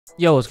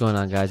Yo, what's going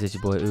on, guys? It's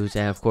your boy Uchi,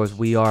 and of course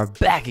we are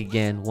back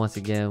again once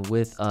again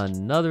with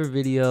another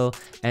video.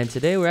 And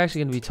today we're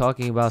actually going to be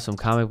talking about some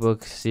comic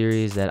book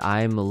series that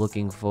I'm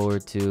looking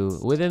forward to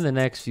within the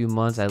next few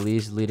months, at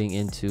least leading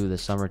into the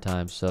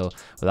summertime. So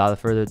without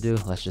further ado,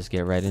 let's just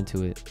get right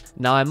into it.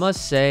 Now, I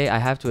must say, I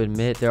have to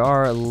admit, there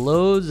are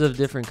loads of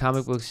different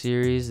comic book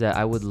series that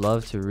I would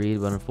love to read,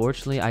 but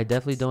unfortunately I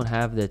definitely don't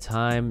have the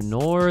time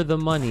nor the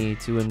money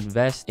to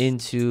invest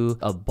into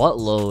a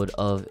buttload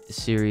of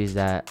series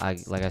that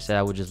like I said,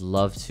 I would just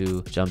love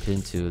to jump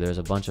into. There's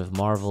a bunch of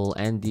Marvel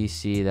and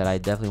DC that I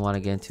definitely want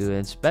to get into,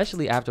 and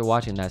especially after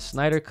watching that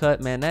Snyder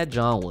cut, man, that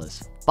John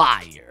was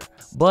fire.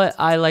 But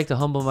I like to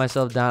humble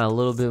myself down a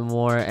little bit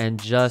more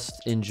and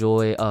just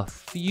enjoy a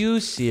few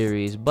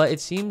series. But it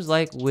seems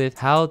like with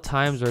how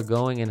times are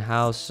going and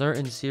how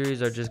certain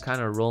series are just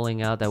kind of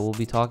rolling out that we'll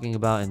be talking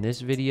about in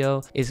this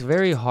video, it's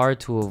very hard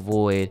to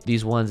avoid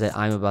these ones that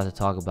I'm about to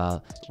talk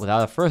about.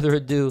 Without further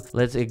ado,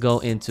 let's go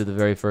into the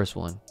very first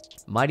one.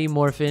 Mighty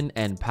Morphin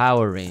and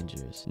Power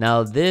Rangers.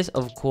 Now, this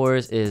of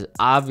course is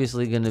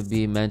obviously going to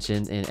be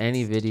mentioned in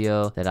any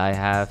video that I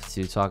have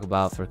to talk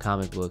about for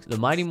comic books. The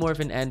Mighty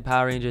Morphin and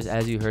Power Rangers,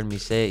 as you heard me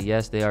say,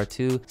 yes, they are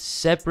two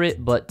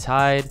separate but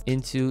tied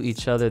into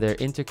each other. They're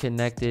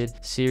interconnected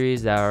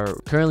series that are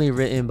currently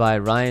written by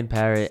Ryan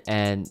Parrott,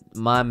 and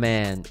my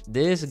man,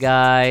 this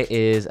guy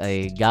is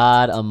a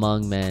god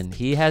among men.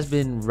 He has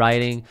been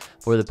writing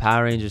for the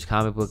Power Rangers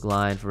comic book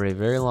line for a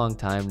very long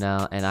time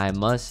now, and I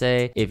must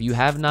say, if you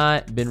have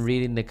not been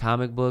reading the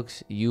comic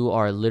books, you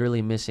are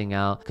literally missing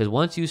out, because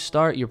once you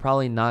start, you're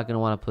probably not going to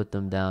want to put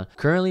them down.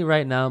 Currently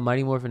right now,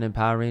 Mighty Morphin and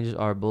Power Rangers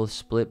are both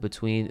split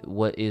between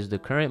what is the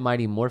current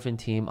Mighty Morphin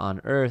team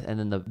on Earth and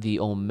then the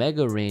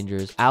Omega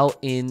Rangers out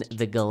in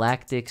the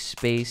galactic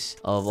space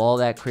of all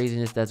that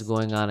craziness that's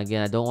going on.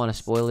 Again, I don't want to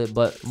spoil it,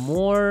 but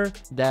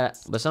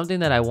something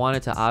that I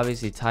wanted to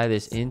obviously tie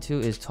this into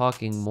is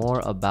talking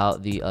more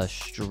about the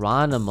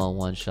Astronema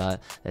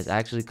one-shot that's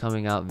actually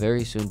coming out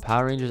very soon.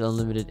 Power Rangers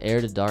Unlimited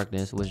Heir to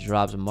Darkness, which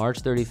drops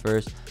March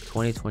 31st,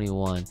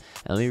 2021. And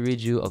let me read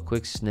you a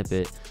quick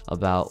snippet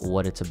about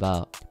what it's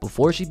about.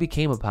 Before she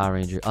became a Power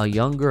Ranger, a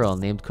young girl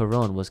named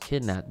Corone was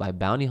kidnapped by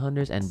bounty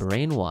hunters and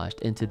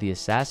brainwashed into the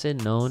assassin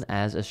known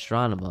as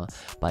Astronema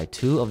by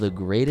two of the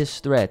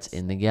greatest threats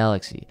in the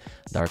galaxy,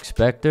 Dark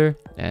Spectre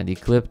and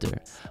Ecliptor.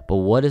 But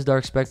what is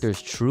Dark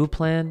Spectre's true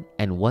plan,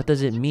 and what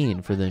does it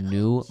mean for the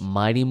new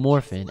Mighty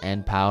Morphin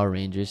and Power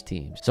Rangers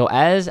teams? So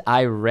as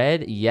I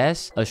read,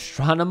 yes,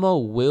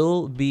 Astronema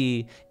will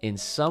be in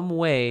some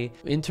way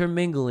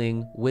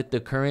intermingling with the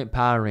current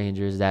Power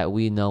Rangers that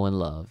we know and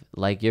love,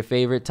 like your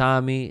favorite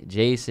Tommy,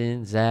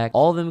 Jason, Zach,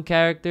 all them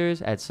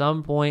characters. At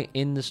some point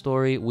in the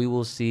story, we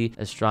will see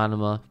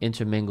Astronema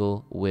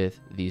intermingle with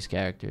these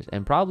characters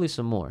and probably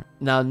some more.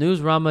 Now,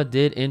 Newsrama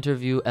did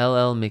interview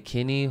LL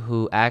McKinney,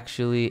 who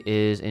actually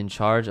is in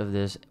charge of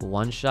this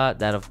one-shot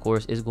that of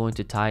course is going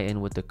to tie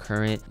in with the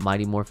current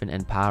Mighty Morphin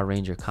and Power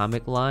Ranger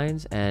comic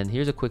lines, and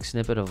here's a quick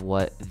snippet of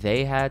what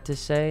they had to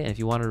say. And if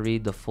you want to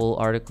read the full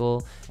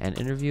article and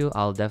interview,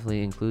 I'll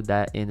definitely include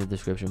that in the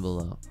description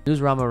below.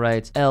 Newsrama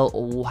writes,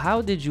 L,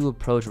 how did you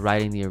approach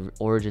writing the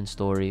origin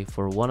story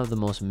for one of the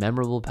most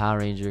memorable Power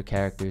Ranger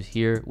characters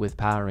here with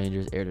Power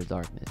Rangers Heir to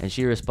Darkness? And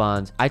she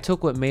responds, I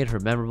took what made her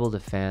memorable to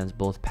fans,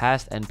 both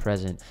past and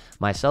present,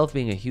 myself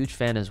being a huge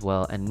fan as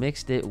well, and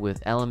mixed it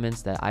with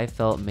elements that I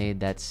felt made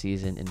that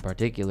season in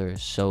particular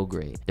so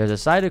great. There's a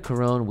side of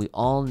Corone we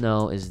all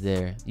know is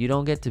there. You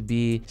don't get to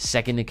be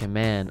second in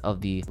command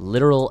of the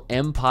literal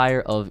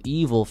empire of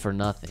evil for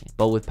nothing.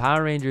 But with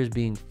Power Rangers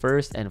being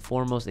first and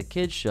foremost a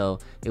kids show,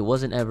 it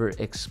wasn't ever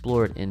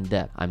explored in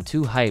depth. I'm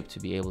too hyped to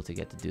be able to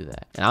get to do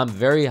that, and I'm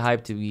very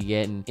hyped to be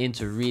getting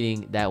into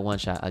reading that one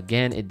shot.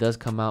 Again, it does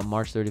come out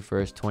March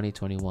 31st,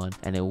 2021,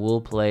 and it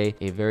will play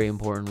a very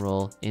important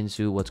role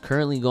into what's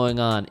currently going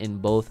on in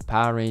both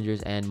Power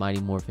Rangers and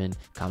Mighty Morphin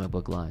comic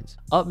book lines.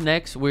 Up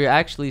next, we're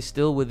actually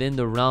still within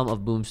the realm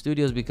of Boom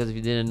Studios, because if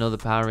you didn't know, the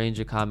Power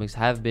Ranger comics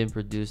have been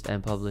produced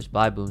and published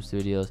by Boom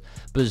Studios.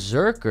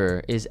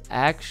 Berserker is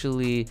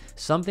actually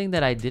something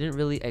that I didn't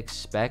really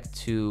expect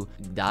to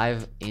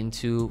dive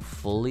into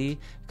fully,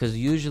 because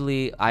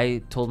usually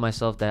I told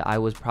myself that I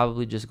was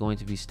probably just going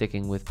to be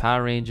sticking with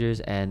Power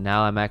Rangers, and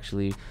now I'm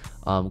actually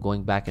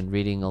going back and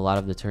reading a lot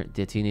of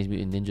the Teenage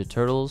Mutant Ninja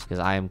Turtles, because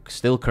I am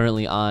still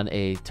currently on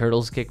a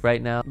Turtles kick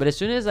right now. But as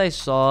soon as I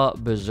saw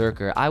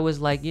Berserker, I was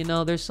like, you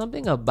know, there's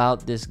something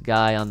about this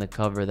guy on the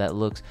cover that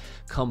looks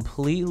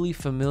completely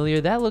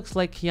familiar. That looks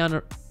like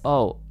Keanu.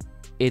 Oh,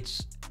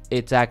 it's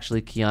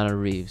actually Keanu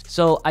Reeves.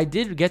 So I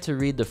did get to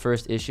read the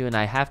first issue, and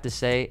I have to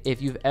say, if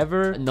you've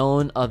ever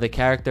known of the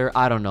character,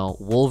 I don't know,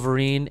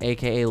 Wolverine,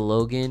 aka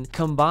Logan,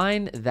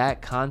 combine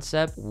that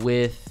concept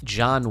with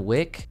John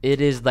Wick,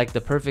 it is like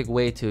the perfect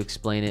way to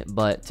explain it.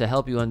 But to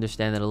help you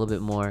understand it a little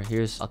bit more,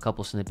 here's a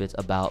couple snippets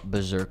about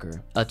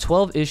Berserker. A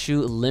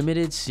 12-issue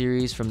limited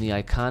series from the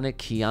iconic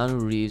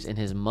Keanu Reeves in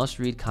his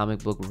must-read comic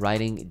book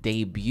writing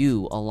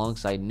debut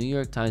alongside New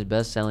York Times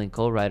best-selling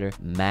co-writer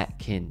Matt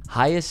Kinn.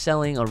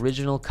 Highest-selling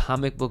original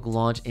comic book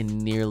launch in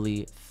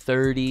nearly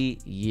 30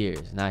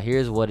 years. Now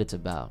here's what it's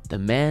about. The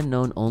man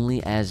known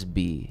only as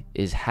B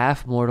is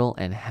half mortal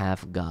and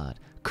half god,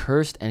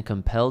 cursed and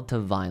compelled to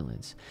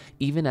violence,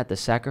 even at the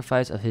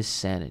sacrifice of his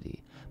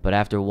sanity. But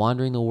after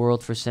wandering the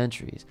world for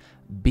centuries,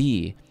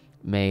 B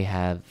may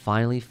have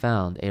finally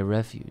found a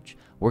refuge,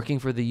 working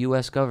for the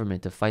US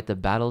government to fight the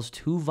battles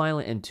too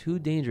violent and too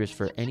dangerous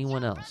for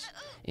anyone else.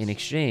 In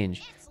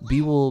exchange,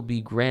 B will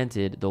be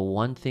granted the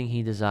one thing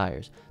he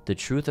desires, the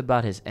truth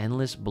about his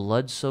endless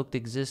blood-soaked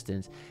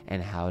existence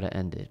and how to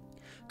end it.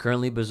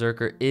 Currently,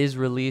 Berserker is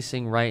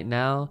releasing right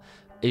now.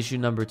 Issue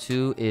number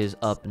 2 is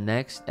up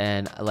next,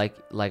 and like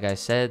I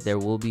said, there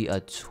will be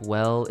a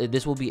 12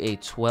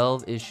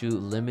 issue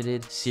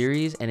limited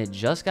series, and it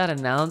just got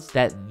announced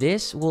that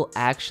this will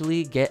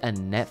actually get a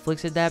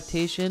Netflix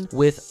adaptation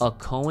with a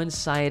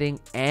coinciding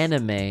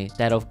anime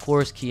that, of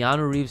course,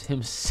 Keanu Reeves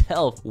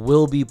himself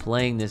will be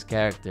playing this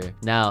character.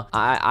 Now,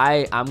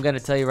 I'm gonna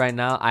tell you right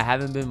now, I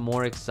haven't been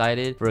more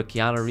excited for a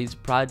Keanu Reeves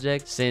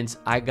project since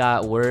I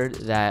got word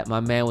that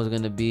my man was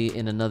gonna be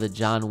in another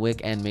John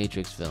Wick and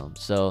Matrix film.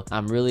 So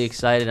I'm really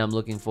excited. I'm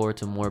looking forward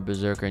to more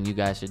Berserker, and you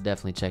guys should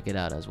definitely check it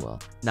out as well.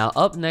 Now,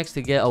 up next,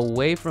 to get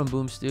away from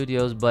Boom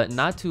Studios but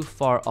not too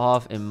far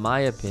off in my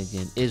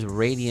opinion, is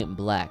Radiant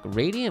Black.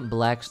 Radiant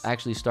Black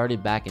actually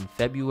started back in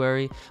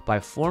February by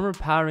former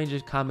Power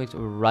Rangers comics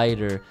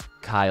writer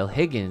Kyle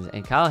Higgins,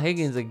 and Kyle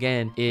Higgins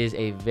again is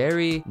a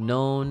very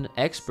known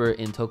expert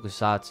in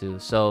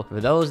tokusatsu. So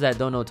for those that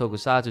don't know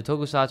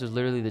tokusatsu is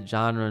literally the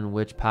genre in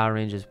which Power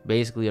Rangers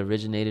basically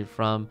originated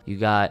from. You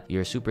got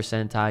your Super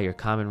Sentai, your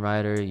Kamen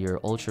Rider, your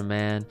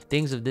Ultraman,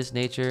 things of this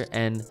nature,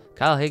 and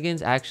Kyle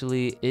Higgins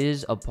actually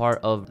is a part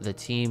of the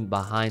team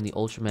behind the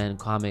Ultraman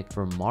comic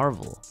for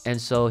Marvel.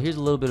 And so here's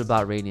a little bit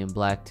about Radiant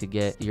Black to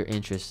get your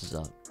interests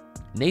up.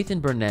 Nathan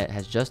Burnett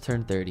has just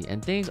turned 30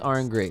 and things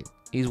aren't great.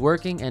 He's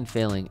working and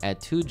failing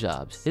at 2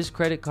 jobs. His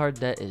credit card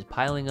debt is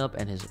piling up,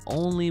 and his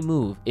only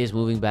move is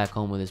moving back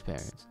home with his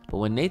parents. But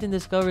when Nathan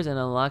discovers and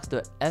unlocks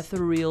the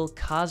ethereal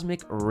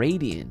cosmic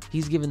radiant,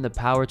 he's given the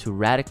power to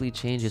radically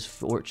change his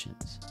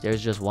fortunes.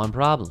 There's just one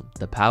problem.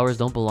 The powers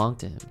don't belong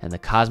to him, and the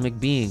cosmic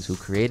beings who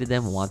created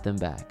them want them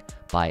back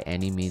by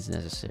any means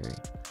necessary.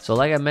 So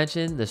like I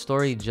mentioned, the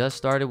story just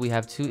started. We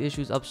have 2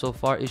 issues up so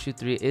far. Issue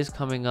 3 is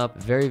coming up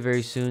very,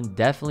 very soon.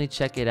 Definitely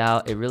check it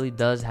out. It really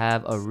does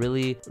have a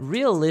really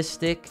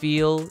realistic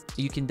feel.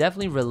 You can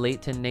definitely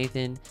relate to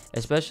Nathan,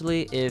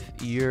 especially if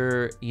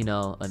you're, you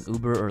know, an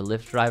Uber or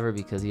Lyft driver,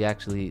 because he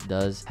actually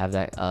does have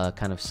that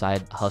kind of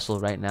side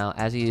hustle right now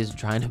as he is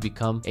trying to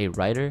become a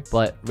writer.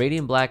 But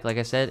Radiant Black, like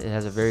I said, it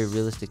has a very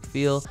realistic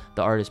feel.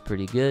 The art is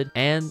pretty good,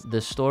 and the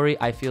story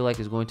I feel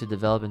like is going to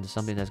develop into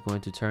something that's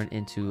going to turn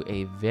into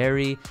a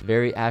very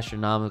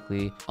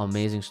astronomically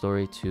amazing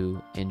story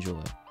to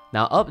enjoy.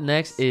 Now, up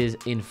next is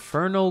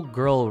Inferno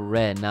Girl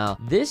Red. Now,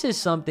 this is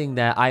something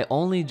that I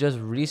only just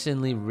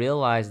recently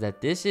realized that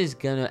this is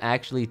gonna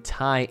actually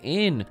tie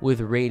in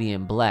with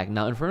Radiant Black.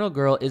 Now, Inferno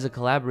Girl is a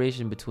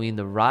collaboration between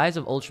the Rise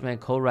of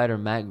Ultraman co-writer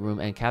Matt Groom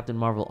and Captain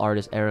Marvel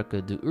artist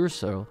Erica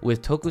D'Urso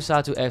with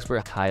tokusatsu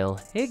expert Kyle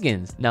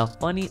Higgins. Now,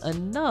 funny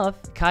enough,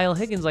 Kyle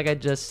Higgins, like I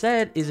just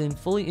said, is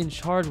fully in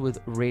charge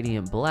with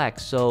Radiant Black.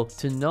 So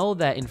to know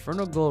that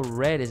Inferno Girl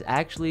Red is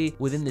actually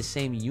within the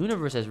same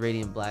universe as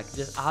Radiant Black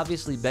just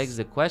obviously begs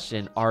the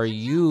question, are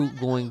you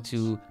going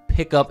to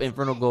pick up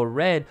Inferno Girl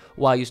Red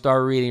while you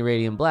start reading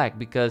Radiant Black?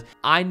 Because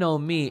I know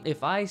me,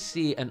 if I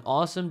see an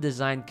awesome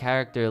designed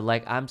character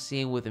like I'm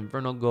seeing with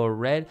Inferno Girl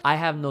Red, I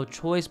have no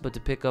choice but to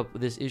pick up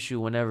this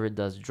issue whenever it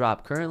does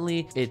drop.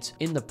 Currently, it's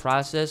in the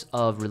process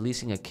of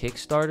releasing a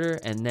Kickstarter,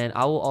 and then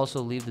I will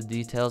also leave the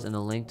details and the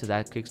link to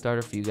that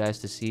Kickstarter for you guys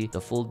to see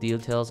the full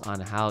details on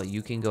how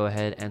you can go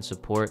ahead and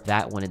support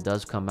that when it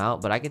does come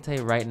out. But I can tell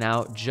you right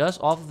now,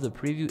 just off of the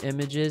preview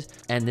images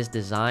and this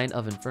design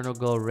of Inferno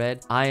Girl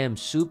Red, I am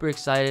super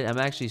excited. I'm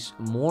actually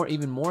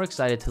even more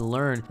excited to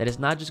learn that it's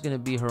not just going to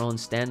be her own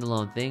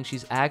standalone thing.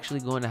 She's actually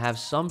going to have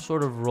some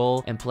sort of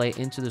role and play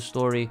into the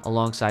story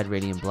alongside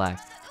Radiant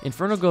Black.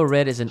 Inferno Girl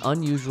Red is an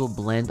unusual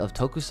blend of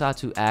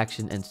tokusatsu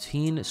action and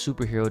teen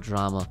superhero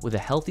drama with a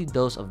healthy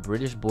dose of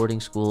British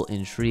boarding school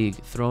intrigue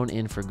thrown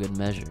in for good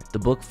measure. The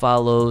book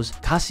follows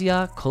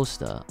Cassia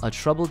Costa, a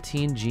troubled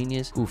teen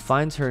genius who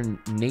finds her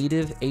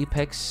native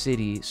Apex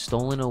city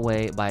stolen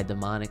away by a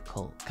demonic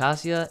cult.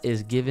 Cassia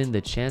is given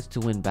the chance to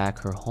win back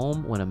her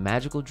home when a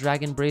magical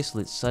dragon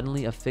bracelet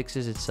suddenly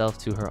affixes itself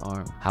to her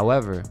arm.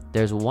 However,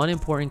 there's one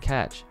important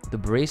catch. The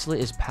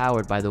bracelet is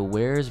powered by the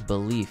wearer's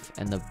belief,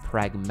 and the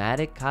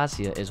pragmatic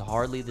Cassia is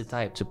hardly the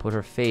type to put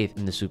her faith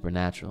in the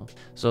supernatural.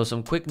 So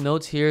some quick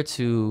notes here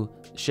to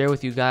share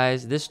with you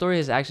guys. This story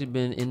has actually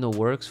been in the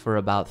works for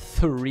about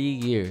 3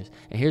 years.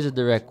 And here's a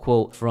direct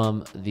quote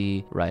from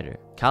the writer.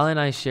 Kyle and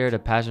I shared a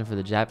passion for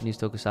the Japanese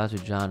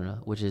tokusatsu genre,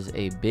 which is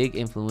a big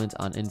influence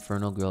on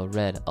Inferno Girl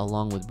Red,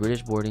 along with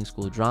British boarding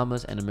school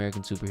dramas and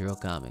American superhero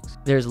comics.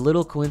 There's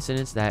little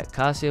coincidence that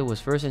Cassia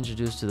was first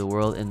introduced to the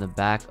world in the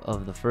back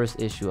of the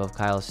first issue of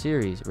Kyle's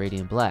series,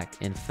 Radiant Black.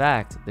 In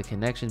fact, the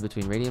connections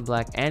between Radiant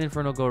Black and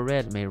Inferno Girl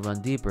Red may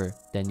run deeper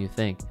than you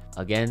think.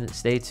 Again,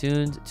 stay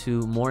tuned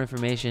to more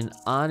information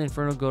on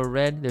Inferno Girl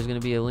Red. There's going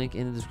to be a link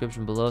in the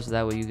description below, so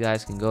that way you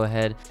guys can go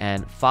ahead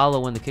and follow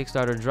when the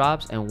Kickstarter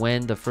drops and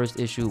when the first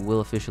issue will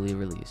officially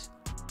release.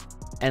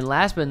 And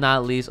last but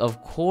not least,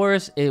 of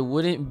course, it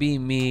wouldn't be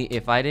me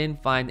if I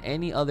didn't find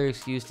any other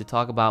excuse to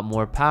talk about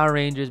more Power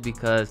Rangers,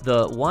 because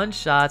the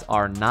one-shots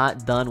are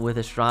not done with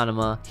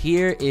Astronema.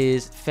 Here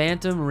is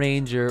Phantom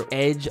Ranger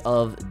Edge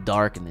of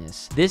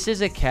Darkness. This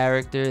is a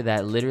character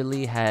that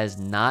literally has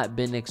not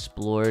been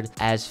explored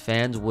as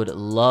fans would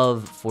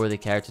love for the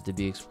character to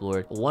be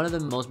explored. One of the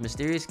most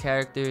mysterious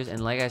characters,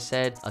 and like I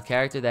said, a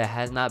character that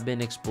has not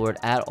been explored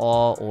at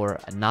all or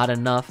not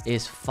enough,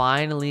 is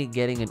finally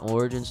getting an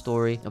origin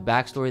story, a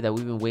backstory that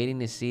we've been waiting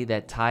to see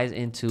that ties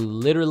into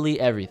literally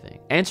everything.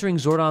 Answering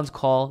Zordon's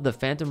call, the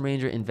Phantom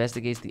Ranger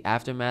investigates the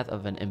aftermath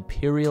of an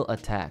Imperial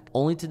attack,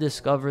 only to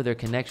discover their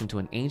connection to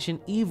an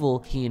ancient evil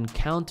he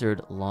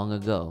encountered long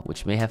ago,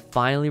 which may have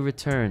finally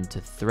returned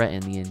to threaten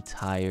the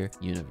entire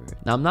universe.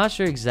 Now, I'm not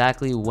sure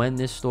exactly when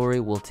this story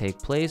will take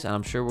place, and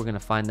I'm sure we're going to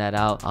find that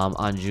out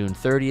on June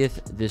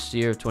 30th this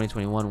year of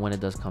 2021 when it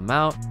does come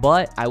out.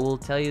 But I will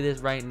tell you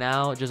this right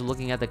now, just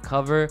looking at the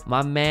cover,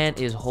 my man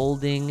is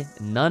holding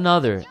none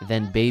other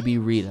than Baby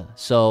Rita.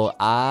 So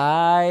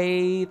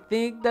I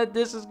think that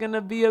this is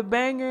gonna be a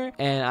banger,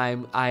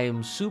 and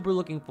I'm super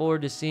looking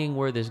forward to seeing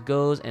where this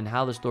goes and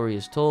how the story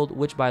is told,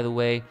 which, by the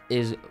way,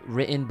 is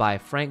written by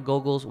Frank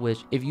Gogol's,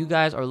 which, if you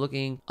guys are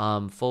looking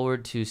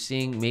forward to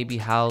seeing maybe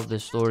how the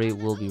story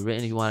will be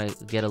written, if you want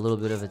to get a little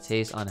bit of a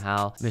taste on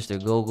how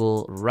Mr.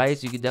 Gogol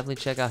writes, you could definitely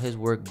check out his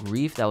work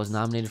Grief, that was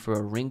nominated for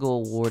a Ringo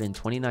Award in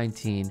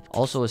 2019.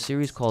 Also a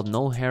series called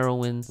No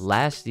Heroine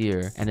last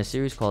year, and a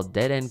series called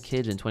Dead End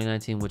Kids in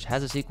 2019, which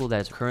has a sequel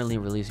that is currently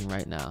releasing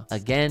right now.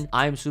 Again,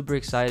 I'm super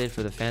excited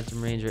for the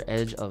Phantom Ranger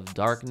Edge of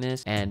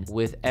Darkness, and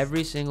with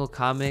every single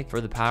comic for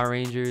the Power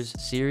Rangers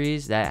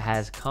series that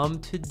has come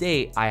to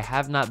date, I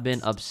have not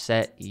been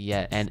upset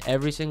yet, and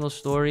every single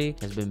story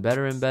has been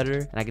better and better.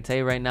 And I can tell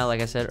you right now,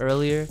 like I said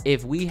earlier,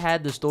 if we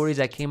had the stories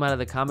that came out of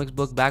the comics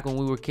book back when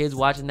we were kids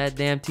watching that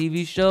damn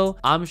TV show,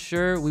 I'm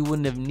sure we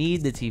wouldn't have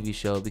needed the TV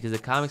show, because the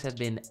comics have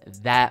been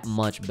that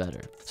much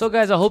better. So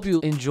guys, I hope you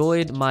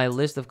enjoyed my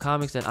list of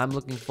comics that I'm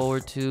looking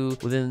forward to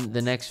within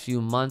the next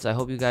few months. I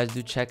hope you guys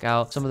do check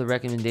out some of the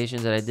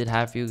recommendations that I did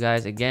have for you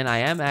guys. Again, I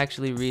am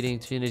actually reading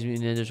Teenage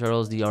Mutant Ninja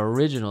Turtles, the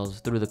originals,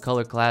 through the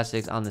color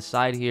classics on the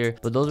side here,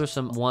 but those are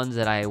some ones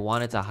that I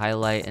wanted to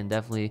highlight and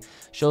definitely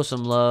show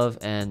some love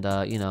and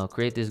you know,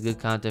 create this good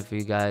content for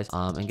you guys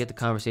and get the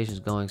conversations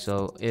going.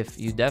 So if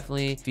you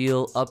definitely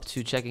feel up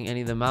to checking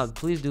any of them out,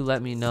 please do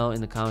let me know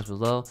in the comments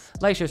below.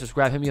 Like, share,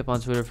 subscribe, hit me up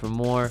on Twitter for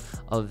more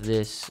of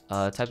this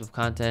type of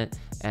content,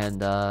 and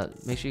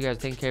make sure you guys are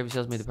taking care of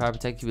yourselves. May the power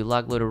protect you. Be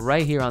locked, loaded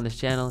right here on this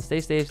channel. Stay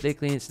safe, stay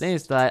clean, stay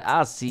inside.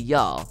 I'll see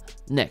y'all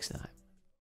next time.